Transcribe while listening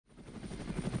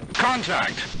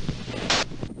Contact!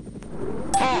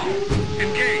 All,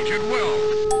 engage at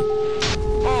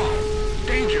will! All,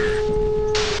 danger!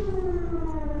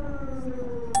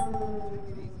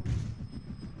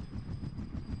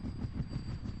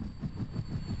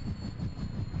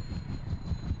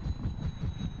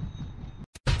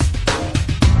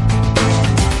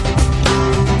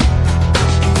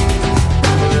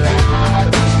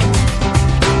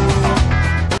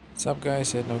 What's up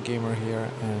guys, No Gamer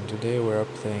here, and today we're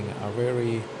playing a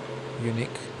very unique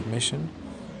mission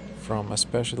from a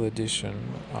special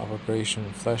edition of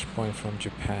Operation Flashpoint from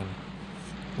Japan.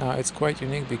 Now it's quite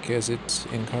unique because it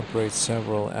incorporates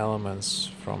several elements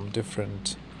from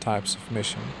different types of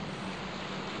mission.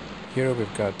 Here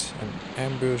we've got an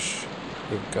ambush,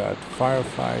 we've got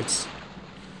firefights,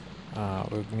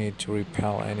 we need to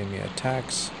repel enemy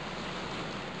attacks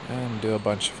and do a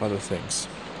bunch of other things.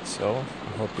 So,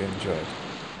 I hope you enjoyed.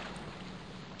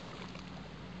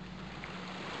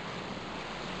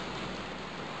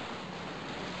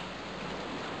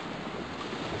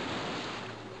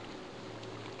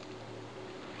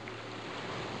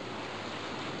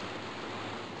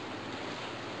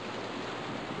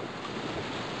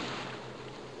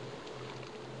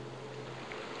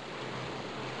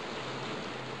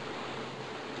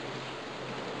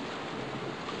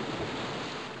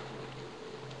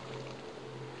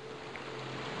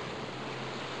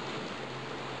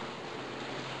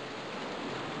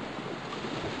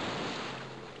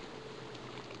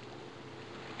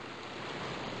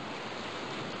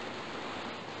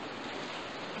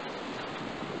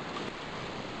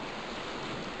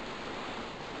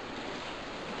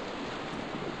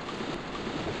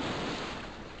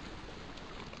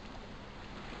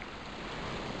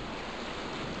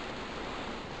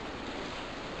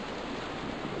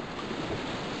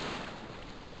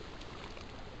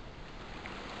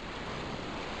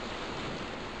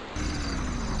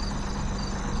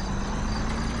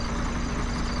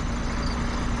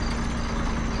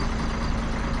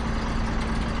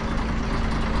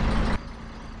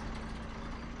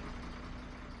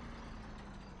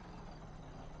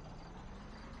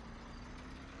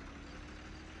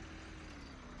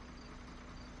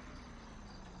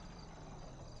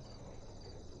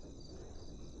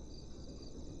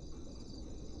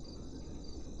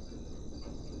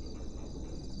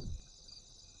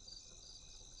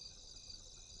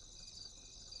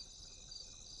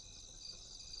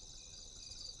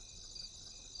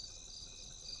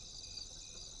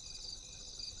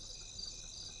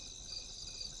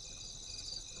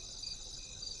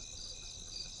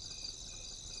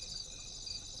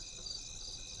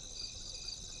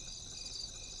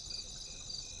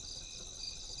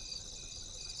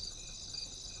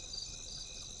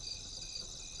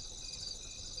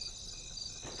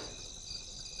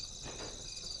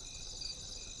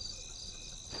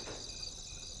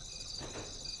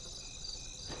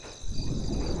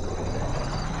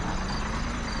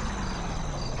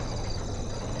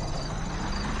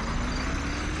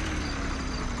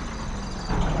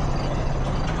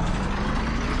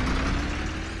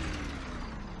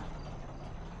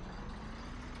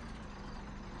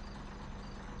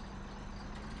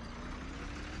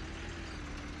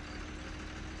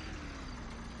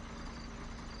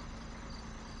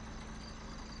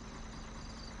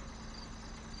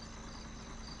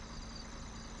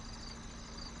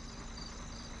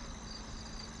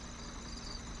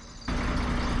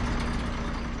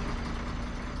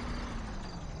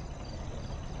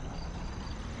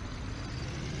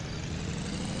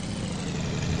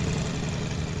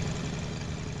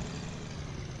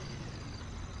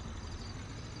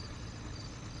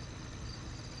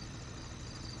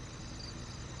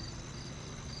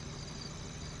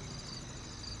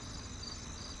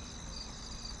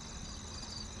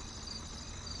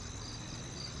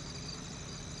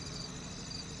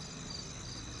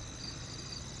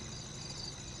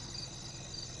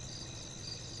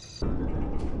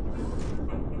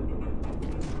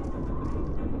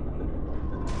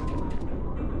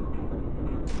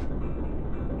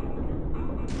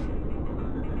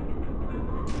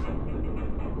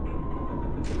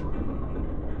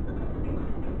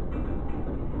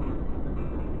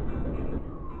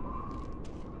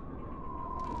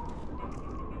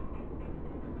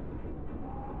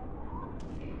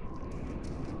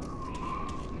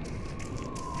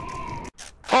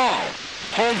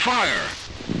 Hold fire!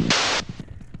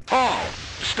 All,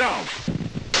 stealth!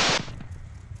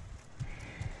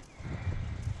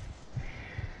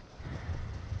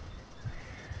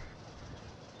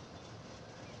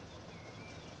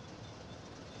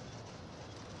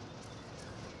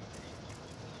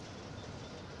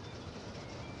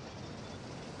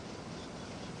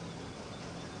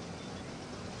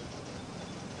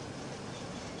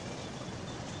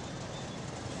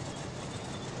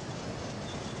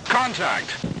 Contact.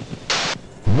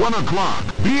 1 o'clock.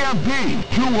 BMP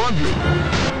 200.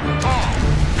 All.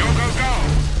 Go, go, go.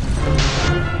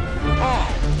 All.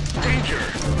 Danger.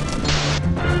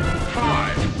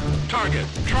 5. Target.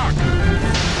 Truck.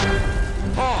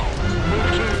 All.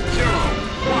 Move to 0.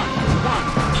 1,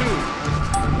 1, 2.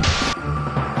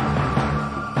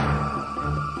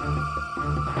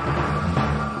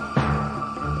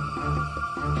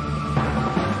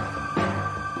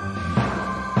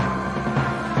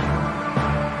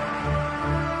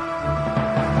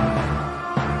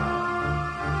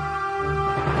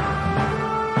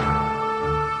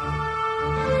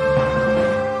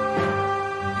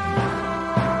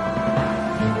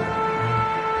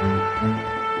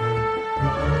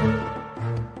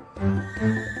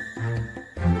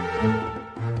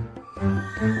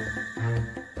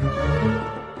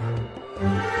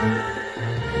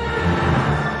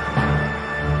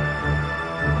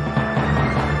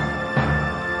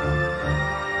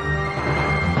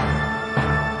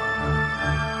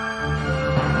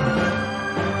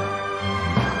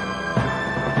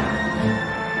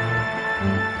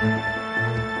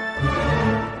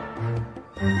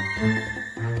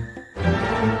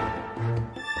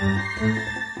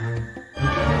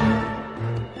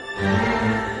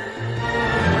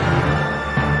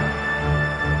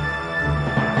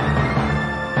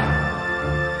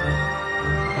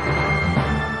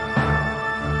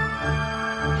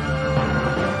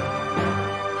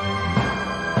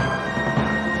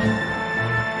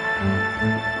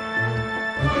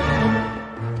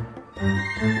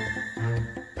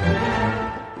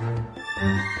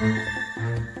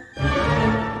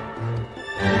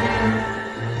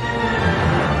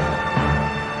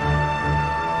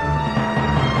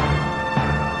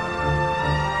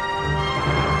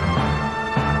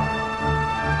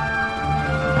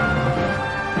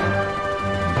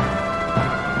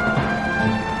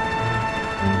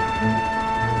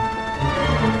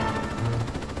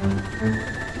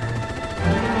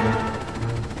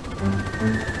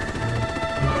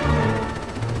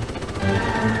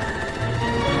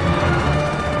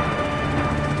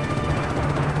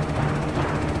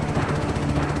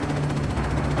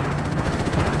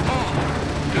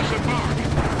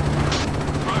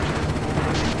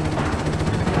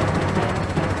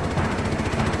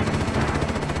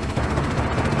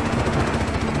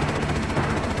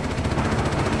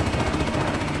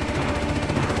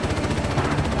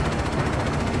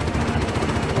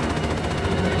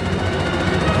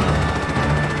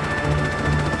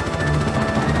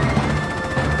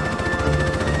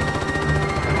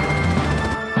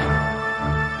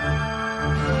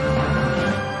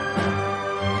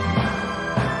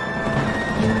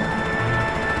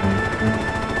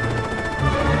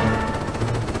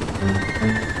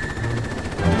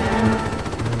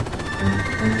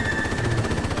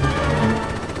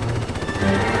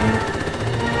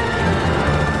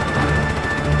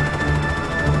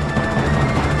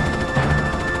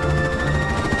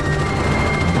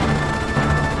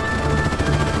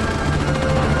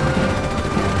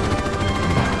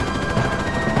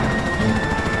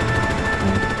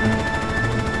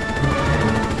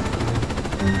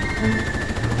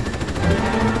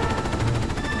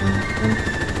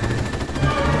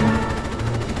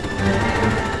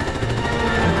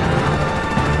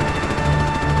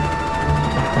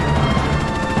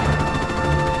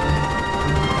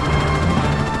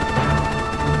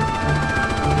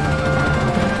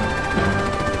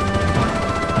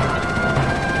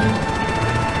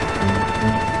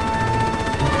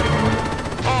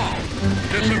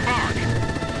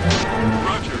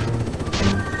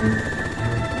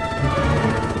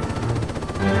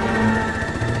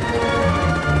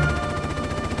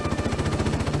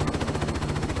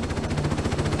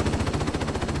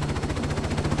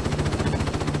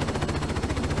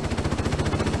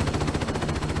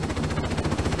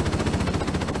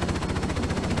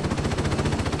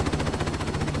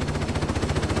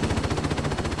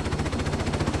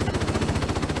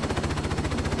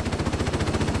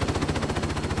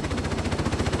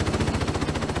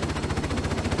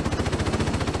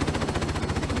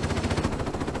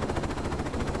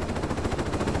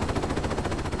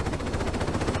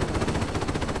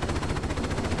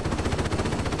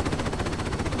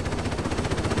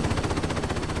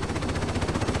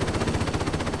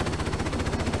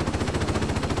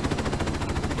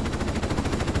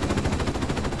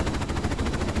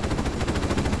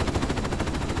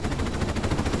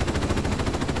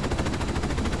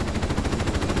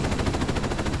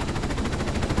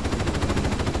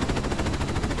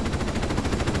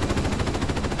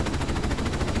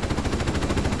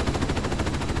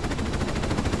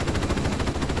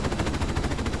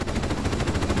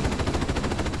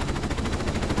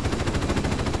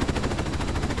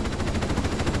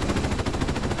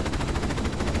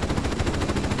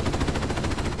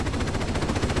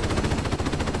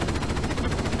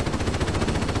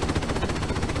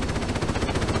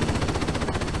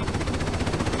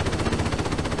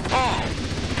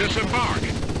 Disembark.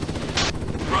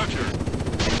 Roger.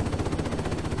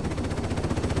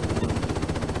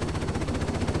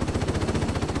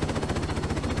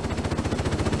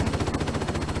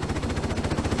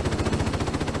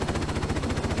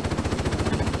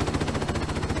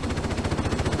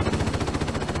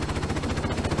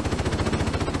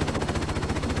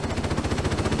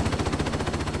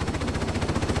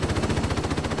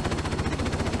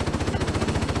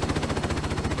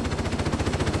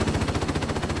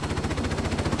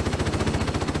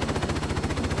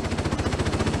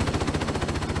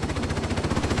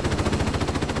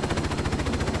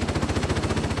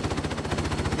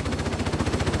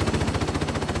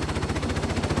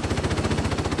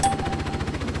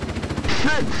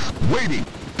 Waiting.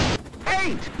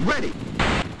 8, ready.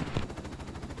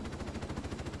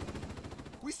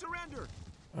 We surrender.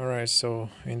 Alright, so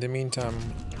in the meantime,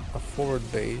 a forward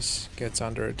base gets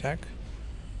under attack,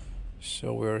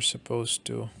 so we're supposed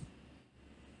to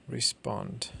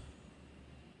respond.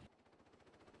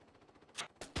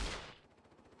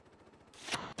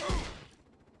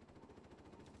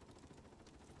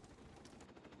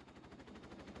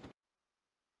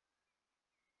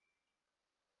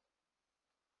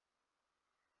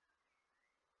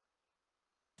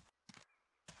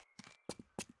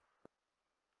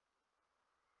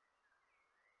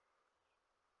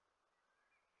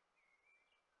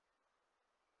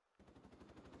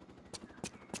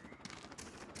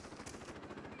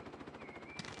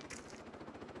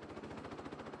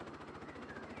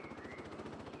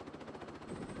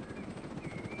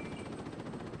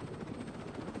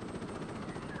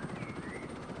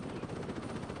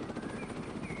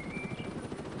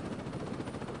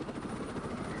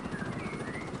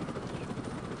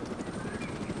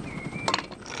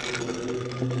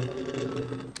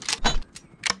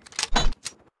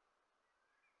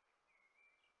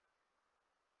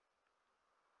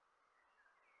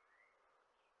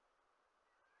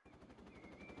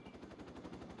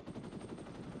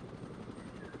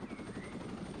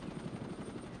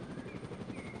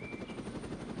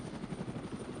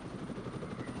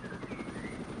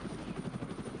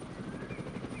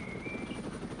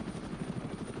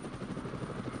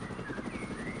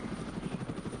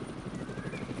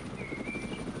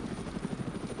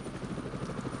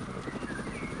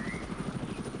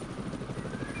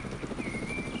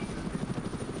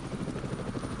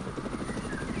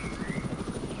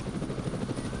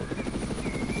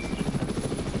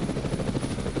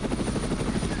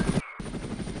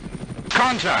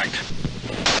 Contact!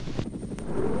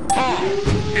 All,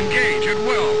 engage at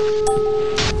will.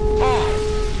 All,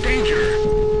 danger.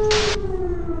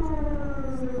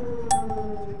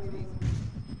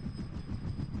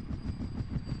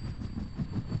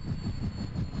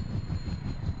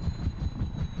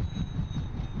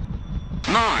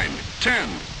 Nine, 10,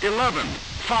 11,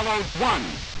 follow 1.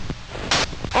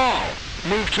 All,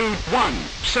 move to 1,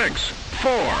 6,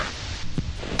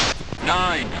 4.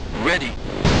 9, ready.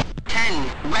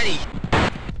 10, ready.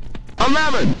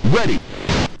 11, ready.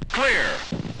 Clear.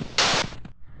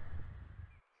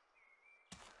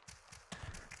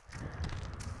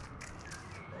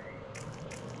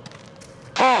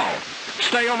 All,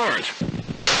 stay alert.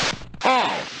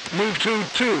 All, move to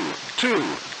 2, 2,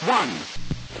 1.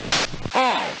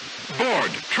 All,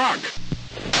 board truck.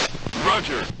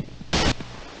 Roger.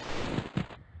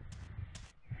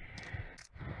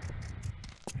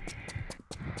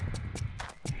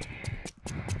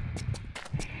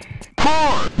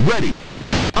 Ready.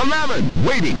 11,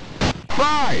 waiting.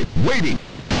 5, waiting.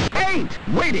 8,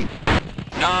 waiting.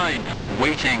 9,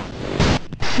 waiting.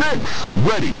 6,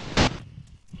 ready.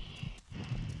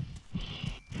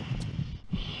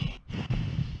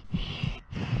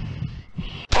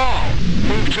 All,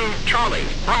 move to Charlie,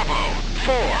 Bravo,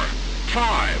 4,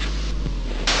 5.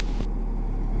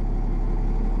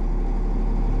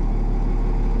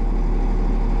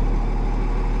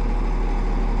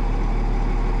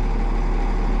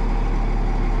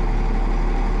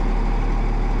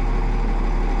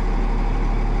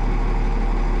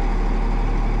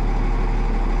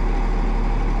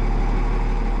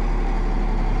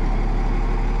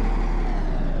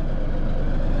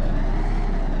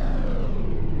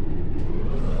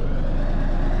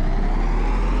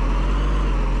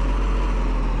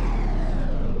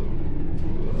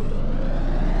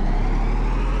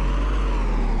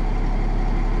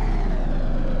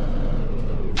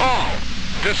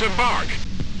 Disembark.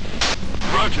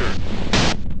 Roger.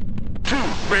 2,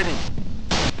 ready.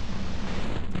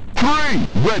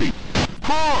 3, ready.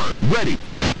 4, ready.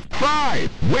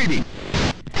 5, waiting.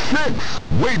 6,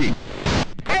 waiting.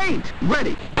 8,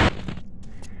 ready.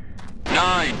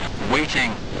 9,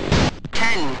 waiting.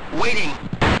 10, waiting.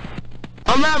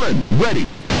 11, ready.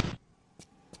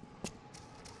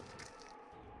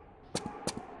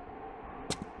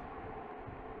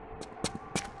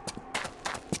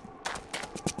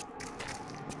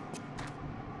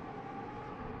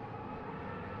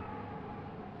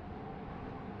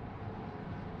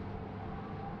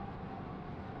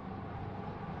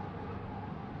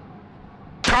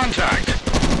 Contact.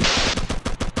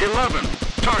 11,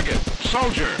 target,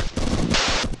 soldier.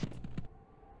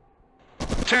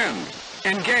 10,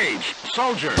 engage,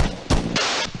 soldier.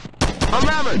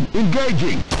 11,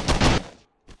 engaging.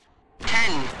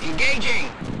 10, engaging.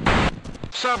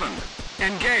 7,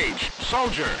 engage,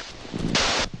 soldier.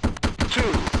 2,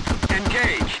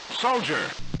 engage, soldier.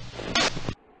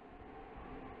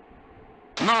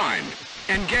 9,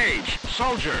 engage,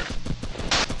 soldier.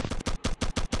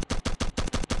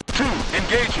 2,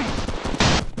 engaging.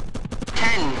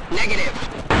 10, negative.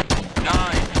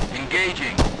 9,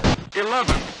 engaging.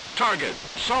 11, target,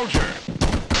 soldier.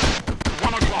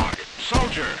 1 o'clock,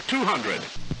 soldier, 200.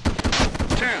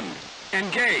 10,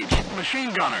 engage,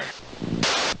 machine gunner.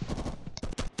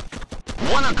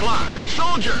 1 o'clock,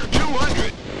 soldier,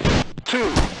 200.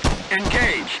 2,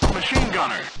 engage, machine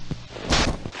gunner.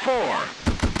 4,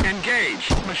 engage,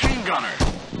 machine gunner.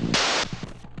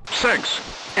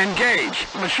 6, engage,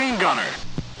 machine gunner.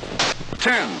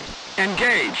 10,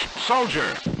 engage,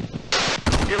 soldier.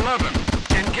 11,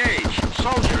 engage,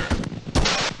 soldier.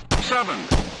 7,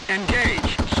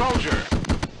 engage, soldier.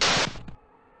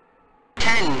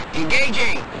 10,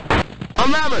 engaging.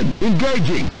 11,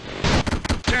 engaging.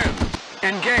 10,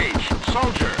 engage,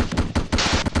 soldier.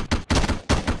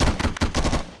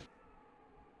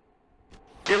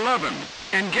 11,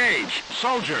 engage,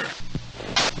 soldier.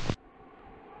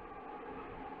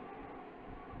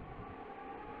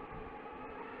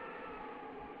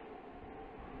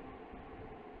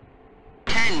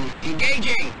 10,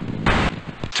 engaging.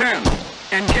 10,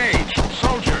 engage,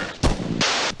 soldier.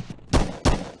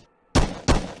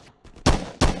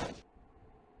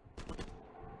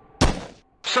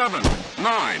 7,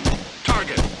 9,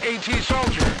 target, AT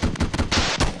soldier.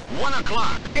 1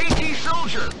 o'clock, AT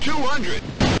soldier, 200.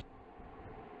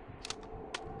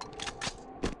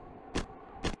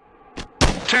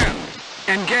 10,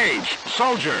 engage,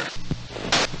 soldier.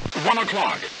 1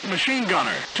 o'clock, machine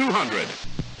gunner, 200.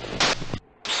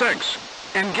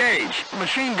 6, engage,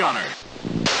 machine gunner.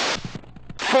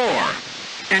 4,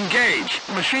 engage,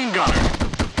 machine gunner.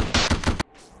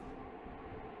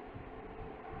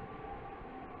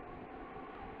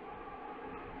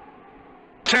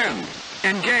 10,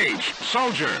 engage,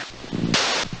 soldier.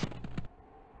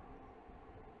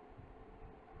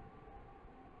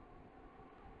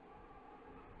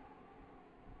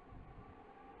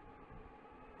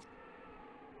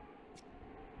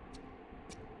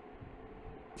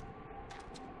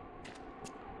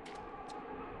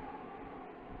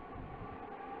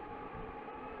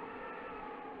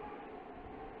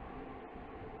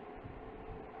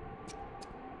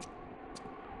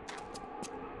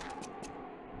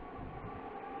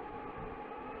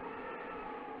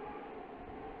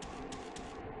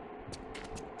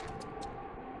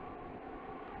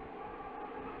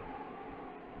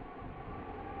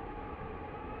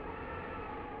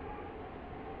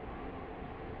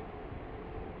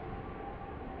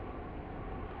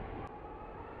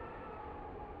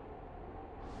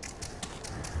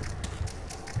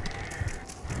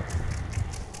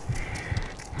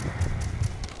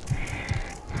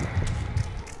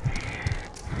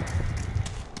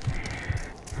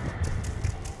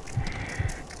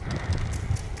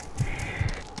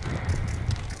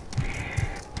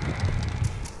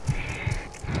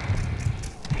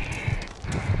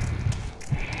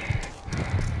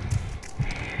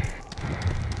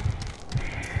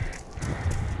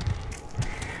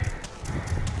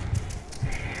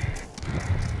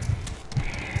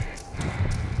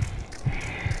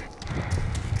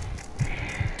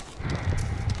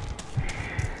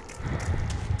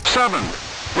 7,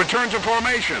 return to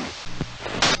formation.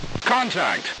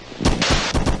 Contact.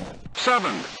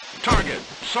 7, target,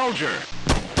 soldier.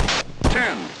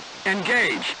 10,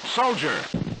 engage, soldier.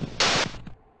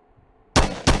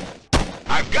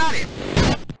 I've got it.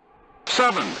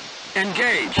 7,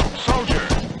 engage, soldier.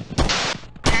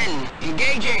 10,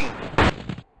 engaging.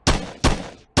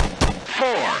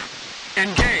 4,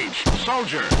 engage,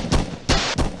 soldier.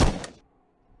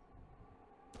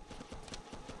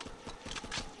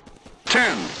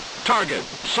 10, target,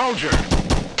 soldier.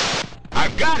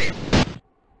 I've got it.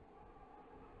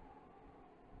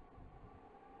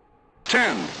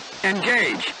 10,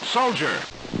 engage, soldier.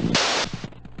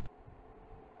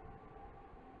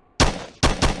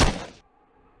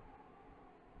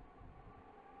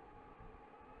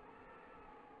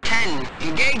 10,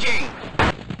 engaging.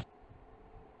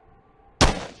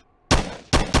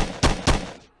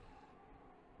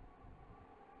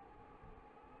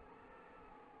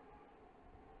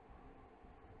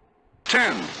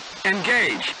 Ten,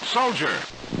 engage, soldier.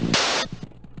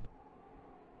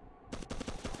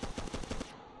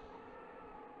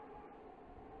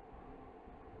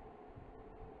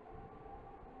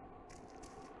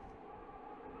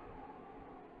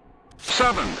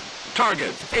 7,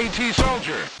 target, AT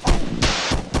soldier.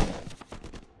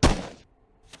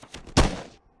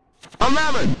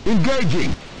 11,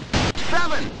 engaging.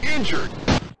 7, injured.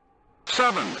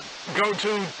 7, go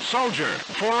to soldier,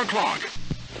 4 o'clock.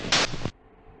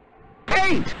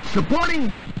 8,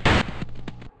 supporting.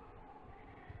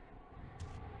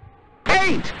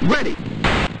 8, ready.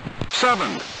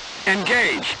 7,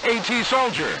 engage, AT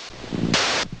soldier.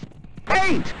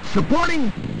 8,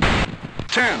 supporting.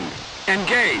 10,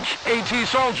 engage, AT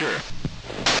soldier.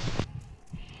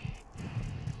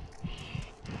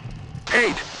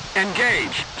 8,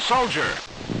 engage, soldier.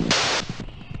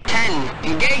 10,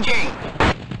 engaging.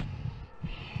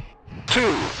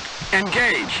 2,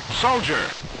 engage, soldier.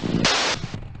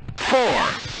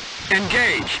 4,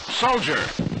 engage, soldier.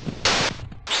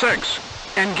 6,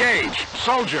 engage,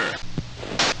 soldier.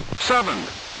 7,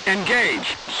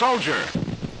 engage, soldier.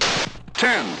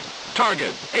 10,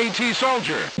 target, AT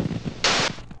soldier.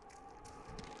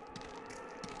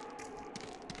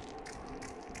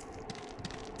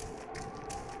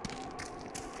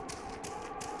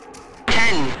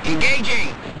 10,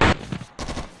 engaging.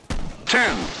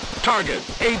 10, target,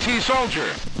 AT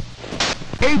soldier.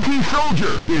 AT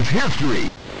soldier is history.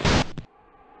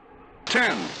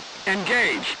 10,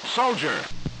 engage, soldier.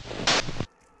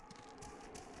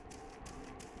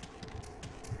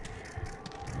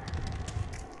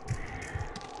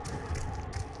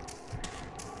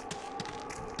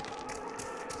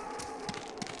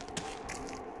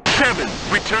 7,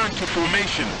 return to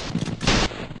formation.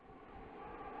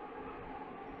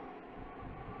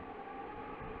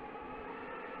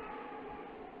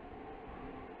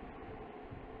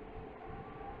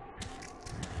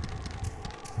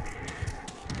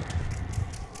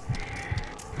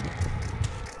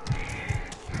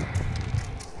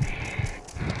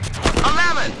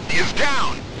 Is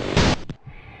down.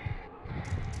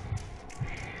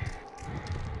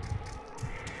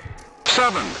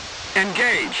 7,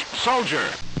 engage, soldier.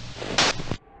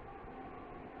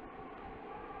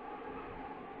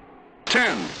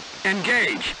 10,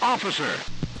 engage, officer.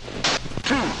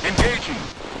 2, engaging.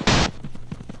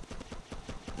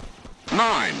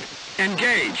 9,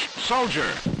 engage, soldier.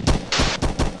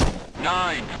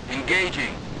 9,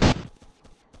 engaging.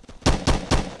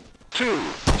 2,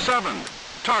 7,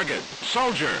 target,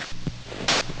 soldier.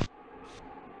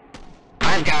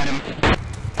 I've got him.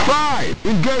 5,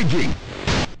 engaging.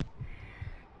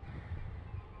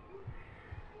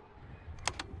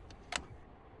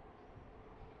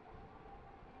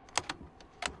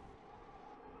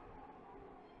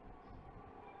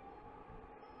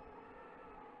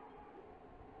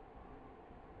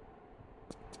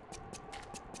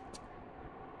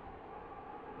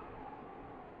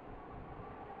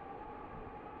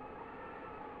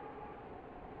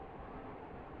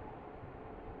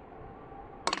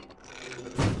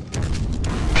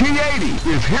 80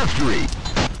 is history.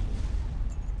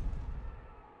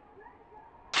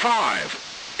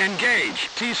 5, engage,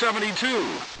 T-72.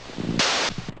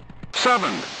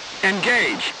 7,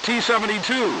 engage,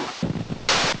 T-72.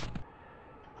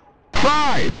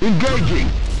 5, engaging.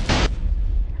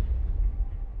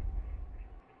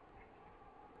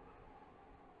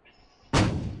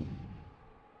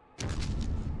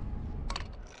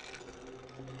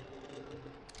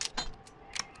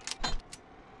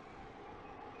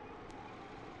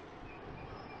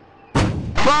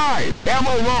 5,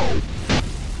 ammo low.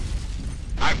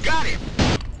 I've got him.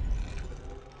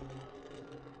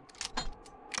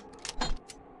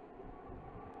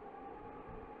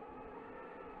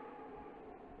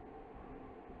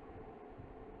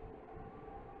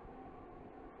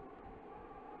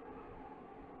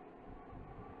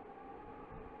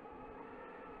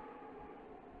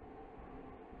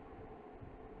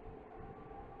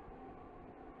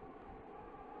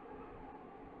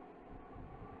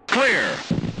 Clear.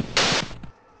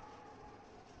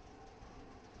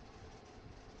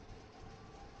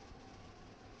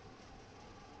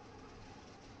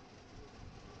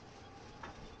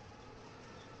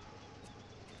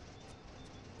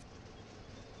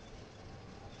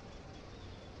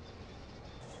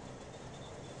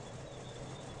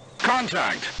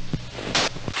 Contact.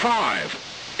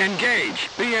 5, engage,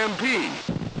 BMP.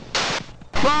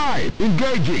 5,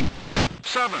 engaging.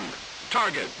 7.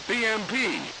 Target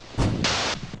BMP.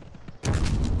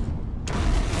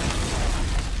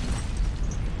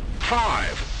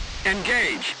 5.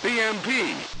 Engage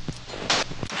BMP.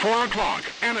 4 o'clock.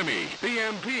 Enemy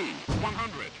BMP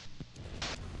 100.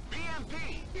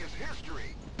 BMP is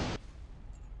history.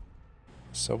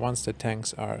 So once the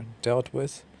tanks are dealt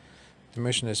with, the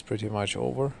mission is pretty much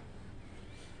over.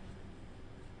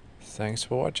 Thanks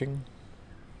for watching.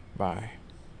 Bye.